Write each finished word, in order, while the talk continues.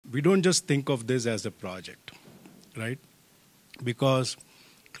we don't just think of this as a project, right? Because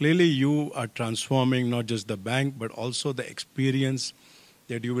clearly you are transforming not just the bank, but also the experience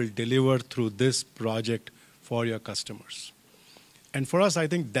that you will deliver through this project for your customers. And for us, I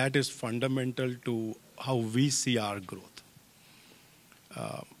think that is fundamental to how we see our growth.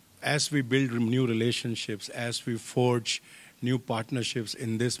 As we build new relationships, as we forge new partnerships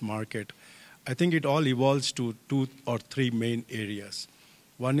in this market, I think it all evolves to 2 or 3 main areas.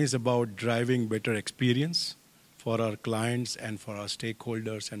 One is about driving better experience for our clients and for our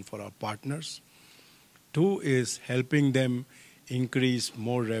stakeholders and for our partners. 2 is helping them increase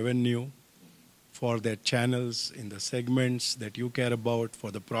more revenue for their channels in the segments that you care about, for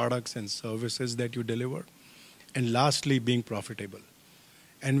the products and services that you deliver. And lastly, being profitable.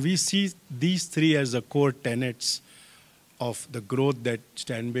 And we see these 3 as the core tenets of the growth that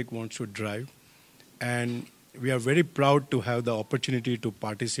Stanbic wants to drive. And we are very proud to have the opportunity to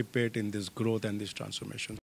participate in this growth and this transformation.